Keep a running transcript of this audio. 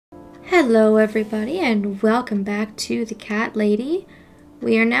Hello everybody and welcome back to The Cat Lady.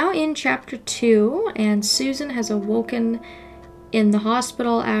 We are now in chapter 2 and Susan has awoken in the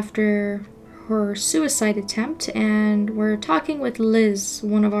hospital after her suicide attempt and we're talking with Liz,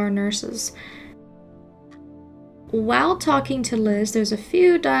 one of our nurses. While talking to Liz, there's a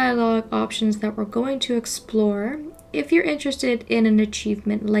few dialogue options that we're going to explore. If you're interested in an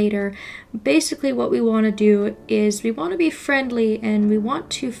achievement later, basically what we want to do is we want to be friendly and we want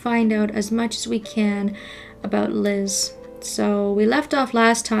to find out as much as we can about Liz. So we left off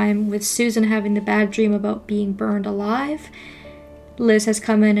last time with Susan having the bad dream about being burned alive. Liz has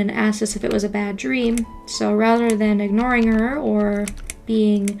come in and asked us if it was a bad dream. So rather than ignoring her or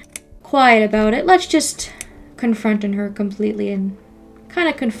being quiet about it, let's just confront her completely and kind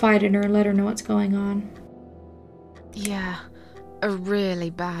of confide in her and let her know what's going on. Yeah, a really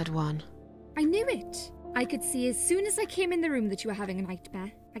bad one. I knew it. I could see as soon as I came in the room that you were having a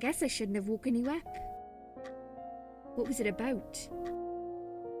nightmare. I guess I shouldn't have woken you up. What was it about?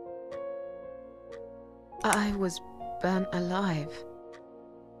 I was burnt alive.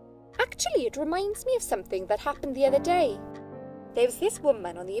 Actually, it reminds me of something that happened the other day. There was this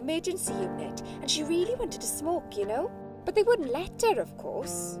woman on the emergency unit, and she really wanted to smoke, you know? But they wouldn't let her, of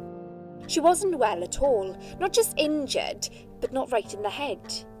course. She wasn't well at all, not just injured, but not right in the head.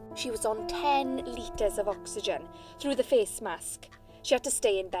 She was on 10 litres of oxygen through the face mask. She had to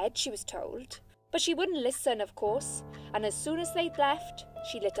stay in bed, she was told. But she wouldn't listen, of course, and as soon as they'd left,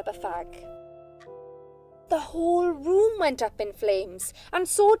 she lit up a fag. The whole room went up in flames, and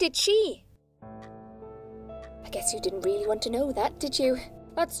so did she. I guess you didn't really want to know that, did you?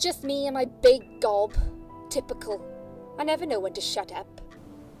 That's just me and my big gob. Typical. I never know when to shut up.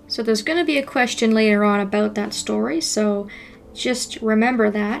 So there's going to be a question later on about that story, so just remember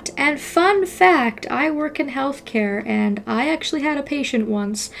that. And fun fact, I work in healthcare and I actually had a patient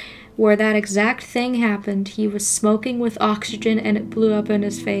once where that exact thing happened. He was smoking with oxygen and it blew up in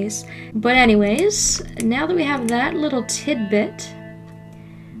his face. But anyways, now that we have that little tidbit,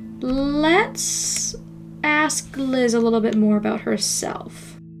 let's ask Liz a little bit more about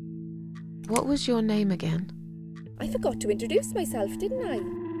herself. What was your name again? I forgot to introduce myself, didn't I?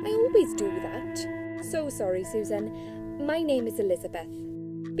 I always do that. So sorry, Susan. My name is Elizabeth.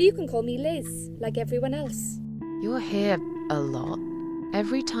 But you can call me Liz, like everyone else. You're here a lot.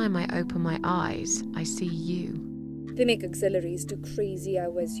 Every time I open my eyes, I see you. They make auxiliaries do crazy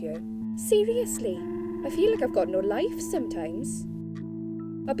hours here. Seriously, I feel like I've got no life sometimes.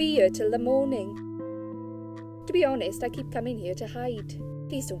 I'll be here till the morning. To be honest, I keep coming here to hide.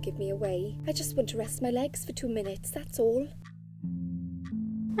 Please don't give me away. I just want to rest my legs for 2 minutes, that's all.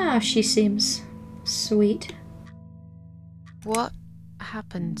 Ah, she seems sweet. What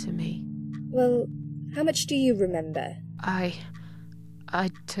happened to me? Well, how much do you remember? I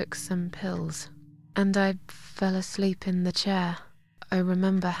took some pills, and I fell asleep in the chair. I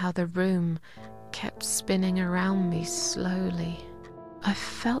remember how the room kept spinning around me slowly. I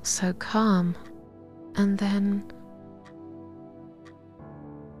felt so calm, and then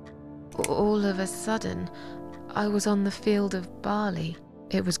all of a sudden, I was on the field of barley.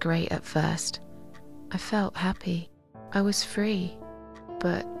 It was great at first. I felt happy. I was free.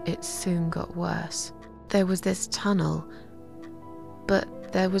 But it soon got worse. There was this tunnel,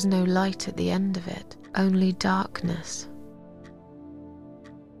 but there was no light at the end of it, only darkness.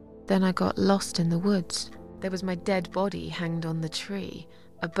 Then I got lost in the woods. There was my dead body hanged on the tree,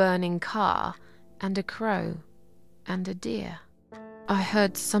 a burning car, and a crow, and a deer. I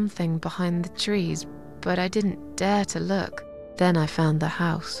heard something behind the trees, but I didn't dare to look. Then I found the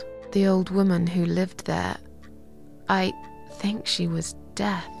house. The old woman who lived there, I think she was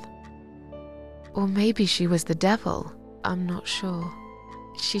Death. Or maybe she was the devil, I'm not sure.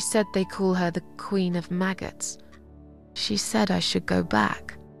 She said they call her the Queen of Maggots. She said I should go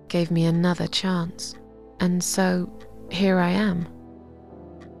back, gave me another chance. And so, here I am.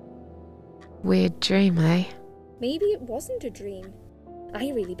 Weird dream, eh? Maybe it wasn't a dream.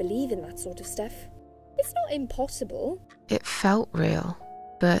 I really believe in that sort of stuff. It's not impossible. It felt real,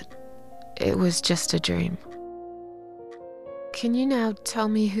 but it was just a dream. Can you now tell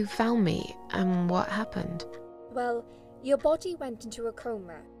me who found me and what happened? Well, your body went into a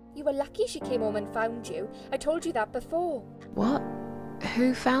coma. You were lucky she came home and found you. I told you that before. What?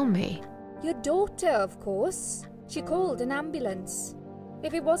 Who found me? Your daughter, of course. She called an ambulance.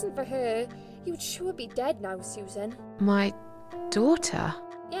 If it wasn't for her, you'd sure be dead now, Susan. My daughter?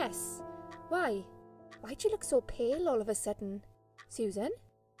 Yes. Why? Why'd you look so pale all of a sudden, Susan?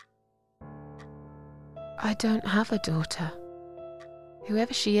 I don't have a daughter.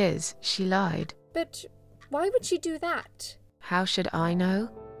 Whoever she is, she lied. But why would she do that? How should I know?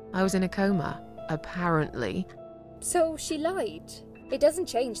 I was in a coma, apparently. So she lied. It doesn't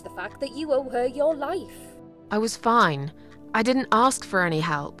change the fact that you owe her your life. I was fine. I didn't ask for any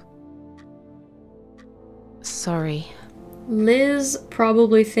help. Sorry. Liz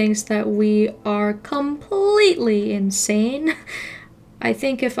probably thinks that we are completely insane. I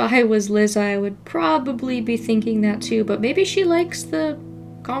think if I was Liz, I would probably be thinking that too, but maybe she likes the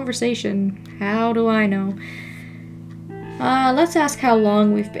conversation. How do I know? Let's ask how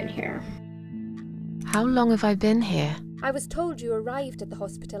long we've been here. How long have I been here? I was told you arrived at the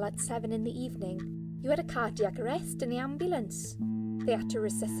hospital at 7 in the evening. You had a cardiac arrest in the ambulance. They had to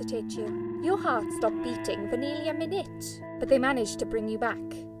resuscitate you. Your heart stopped beating for nearly a minute, but they managed to bring you back.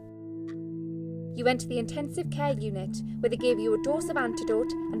 You went to the intensive care unit, where they gave you a dose of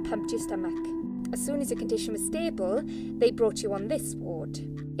antidote and pumped your stomach. As soon as your condition was stable, they brought you on this ward.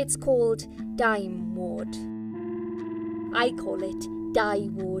 It's called Dime Ward. I call it Die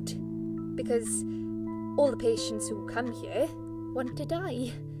Ward, because all the patients who come here want to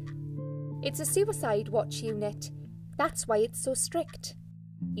die. It's a suicide watch unit. That's why it's so strict.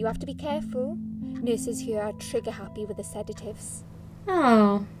 You have to be careful. Nurses here are trigger happy with the sedatives.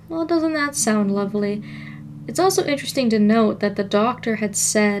 Oh, well, doesn't that sound lovely? It's also interesting to note that the doctor had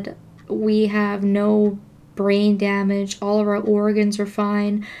said we have no brain damage, all of our organs are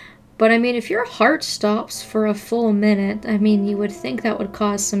fine. But I mean, if your heart stops for a full minute, I mean, you would think that would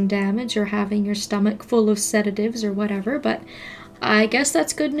cause some damage, or having your stomach full of sedatives or whatever, but I guess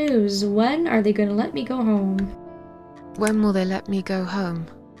that's good news. When are they going to let me go home? When will they let me go home?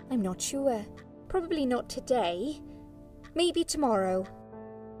 I'm not sure. Probably not today. Maybe tomorrow.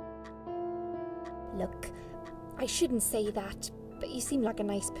 Look, I shouldn't say that, but you seem like a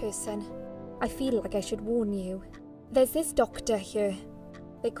nice person. I feel like I should warn you. There's this doctor here.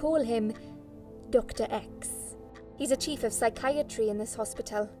 They call him Dr. X. He's a chief of psychiatry in this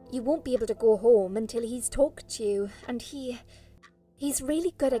hospital. You won't be able to go home until he's talked to you, and he's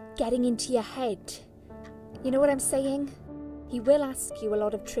really good at getting into your head. You know what I'm saying? He will ask you a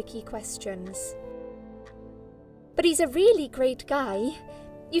lot of tricky questions. But he's a really great guy.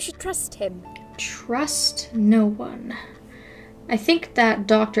 You should trust him. Trust no one. I think that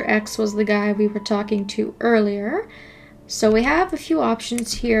Dr. X was the guy we were talking to earlier. So we have a few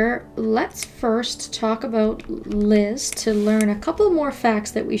options here. Let's first talk about Liz to learn a couple more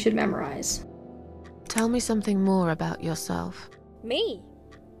facts that we should memorize. Tell me something more about yourself. Me?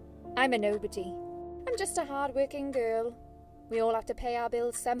 I'm a nobody. I'm just a hard-working girl. We all have to pay our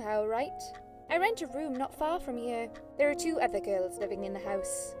bills somehow, right? I rent a room not far from here. There are 2 other girls living in the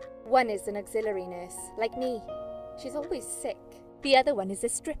house. One is an auxiliary nurse, like me. She's always sick. The other one is a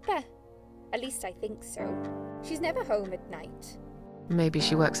stripper. At least I think so. She's never home at night. Maybe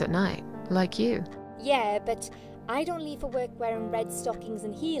she works at night, like you. Yeah, but I don't leave for work wearing red stockings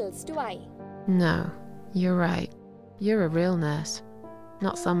and heels, do I? No, you're right. You're a real nurse,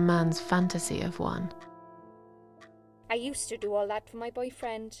 not some man's fantasy of one. I used to do all that for my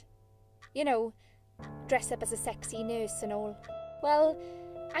boyfriend. You know, dress up as a sexy nurse and all. Well,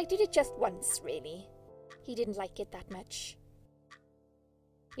 I did it just once, really. He didn't like it that much.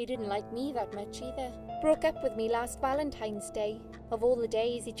 He didn't like me that much either. Broke up with me last Valentine's Day. Of all the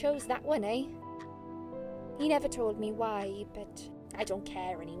days, he chose that one, eh? He never told me why, but I don't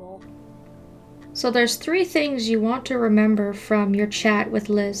care anymore. So there's 3 things you want to remember from your chat with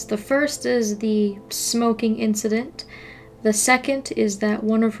Liz. The first is the smoking incident. The second is that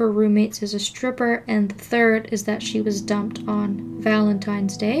one of her roommates is a stripper. And the third is that she was dumped on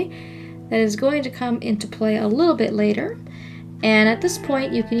Valentine's Day. That is going to come into play a little bit later. And at this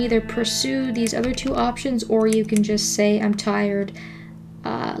point, you can either pursue these other 2 options, or you can just say, I'm tired,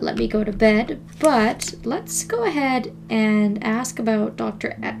 let me go to bed. But let's go ahead and ask about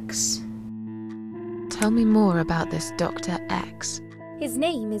Dr. X. Tell me more about this Dr. X. His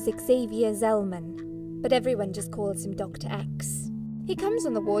name is Xavier Zellman, but everyone just calls him Dr. X. He comes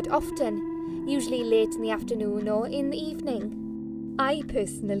on the ward often, usually late in the afternoon or in the evening. I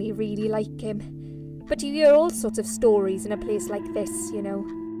personally really like him. But you hear all sorts of stories in a place like this, you know.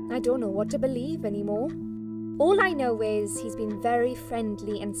 I don't know what to believe anymore. All I know is he's been very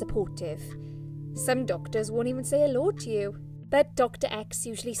friendly and supportive. Some doctors won't even say hello to you. But Dr. X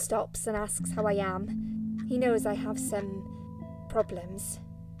usually stops and asks how I am. He knows I have some problems.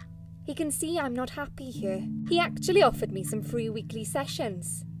 He can see I'm not happy here. He actually offered me some free weekly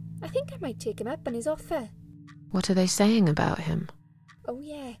sessions. I think I might take him up on his offer. What are they saying about him? Oh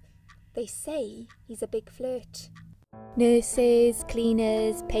yeah. They say he's a big flirt. Nurses,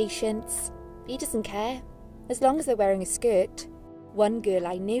 cleaners, patients. He doesn't care, as long as they're wearing a skirt. One girl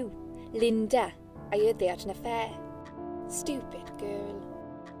I knew, Linda, I heard they had an affair. Stupid girl.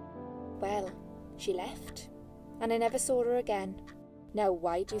 Well, she left, and I never saw her again. Now,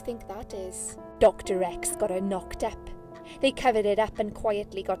 why do you think that is? Dr. X got her knocked up. They covered it up and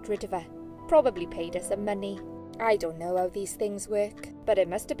quietly got rid of her. Probably paid her some money. I don't know how these things work, but it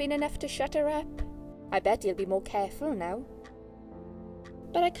must have been enough to shut her up. I bet he'll be more careful now.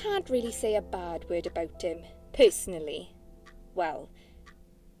 But I can't really say a bad word about him, personally. Well,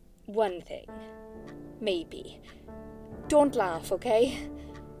 one thing. Maybe. Don't laugh, okay?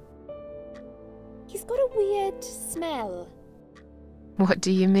 He's got a weird smell. What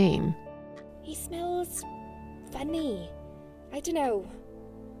do you mean? He smells funny. I don't know.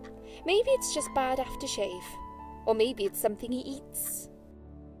 Maybe it's just bad aftershave. Or maybe it's something he eats.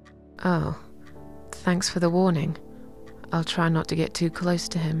 Oh, thanks for the warning. I'll try not to get too close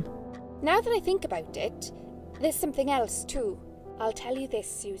to him. Now that I think about it, there's something else too. I'll tell you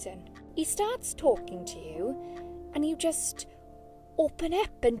this, Susan. He starts talking to you, and you just open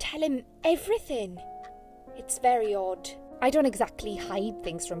up and tell him everything. It's very odd. I don't exactly hide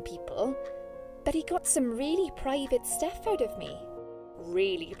things from people, but he got some really private stuff out of me.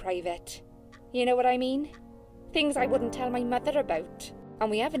 Really private. You know what I mean? Things I wouldn't tell my mother about. And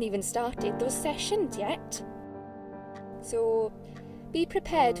we haven't even started those sessions yet. So, be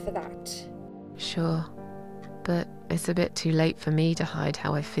prepared for that. Sure, but it's a bit too late for me to hide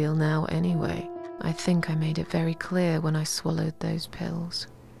how I feel now anyway. I think I made it very clear when I swallowed those pills.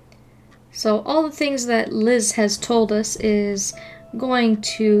 So all the things that Liz has told us is going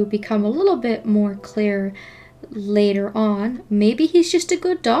to become a little bit more clear later on. Maybe he's just a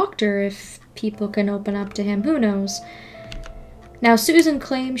good doctor if people can open up to him. Who knows? Now, Susan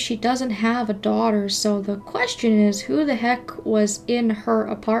claims she doesn't have a daughter, so the question is, who the heck was in her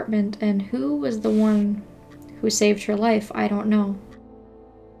apartment and who was the one who saved her life? I don't know.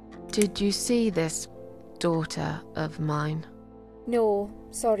 Did you see this daughter of mine? No,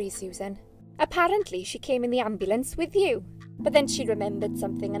 sorry, Susan. Apparently she came in the ambulance with you, but then she remembered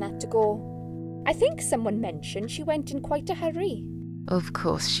something and had to go. I think someone mentioned she went in quite a hurry. Of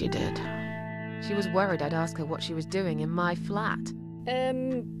course she did. She was worried I'd ask her what she was doing in my flat.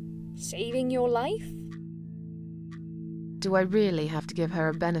 Saving your life? Do I really have to give her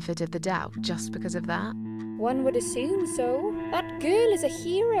a benefit of the doubt just because of that? One would assume so. That girl is a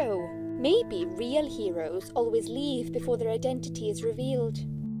hero. Maybe real heroes always leave before their identity is revealed.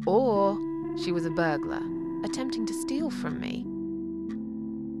 Or she was a burglar, attempting to steal from me.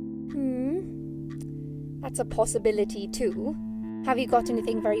 That's a possibility too. Have you got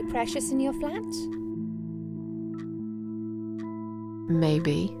anything very precious in your flat?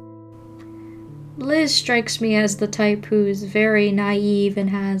 Maybe. Liz strikes me as the type who's very naive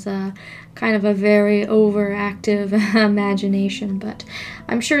and has a kind of a very overactive imagination, but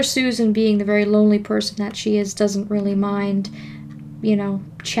I'm sure Susan, being the very lonely person that she is, doesn't really mind,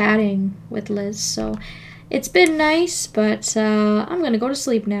 chatting with Liz. So it's been nice, but I'm gonna go to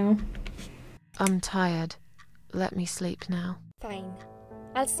sleep now. I'm tired. Let me sleep now. Fine.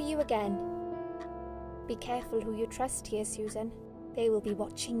 I'll see you again. Be careful who you trust here, Susan. They will be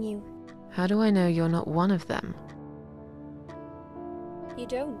watching you. How do I know you're not one of them? You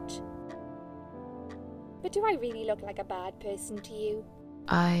don't. But do I really look like a bad person to you?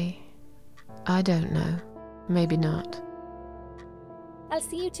 I don't know. Maybe not. I'll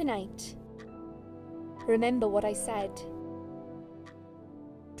see you tonight. Remember what I said.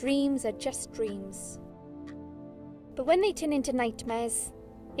 Dreams are just dreams. But when they turn into nightmares,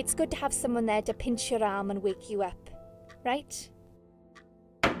 it's good to have someone there to pinch your arm and wake you up, right?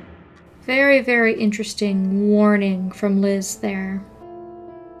 Very, very interesting warning from Liz there.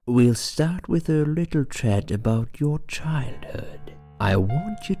 We'll start with a little chat about your childhood. I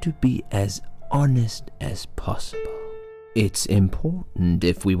want you to be as honest as possible. It's important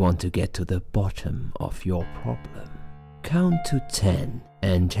if we want to get to the bottom of your problem. Count to 10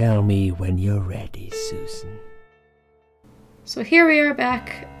 and tell me when you're ready, Susan. So here we are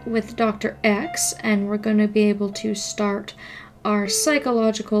back with Dr. X, and we're going to be able to start our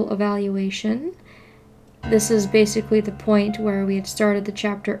psychological evaluation. This is basically the point where we had started the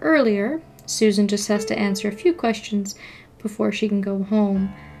chapter earlier. Susan just has to answer a few questions before she can go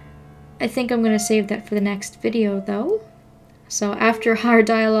home. I think I'm going to save that for the next video though. So after our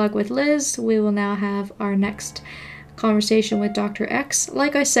dialogue with Liz, we will now have our next conversation with Dr. X.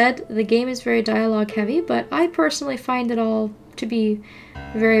 Like I said, the game is very dialogue heavy, but I personally find it all to be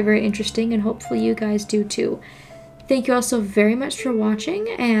very, very interesting, and hopefully you guys do too. Thank you all so very much for watching,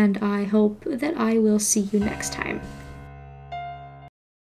 and I hope that I will see you next time.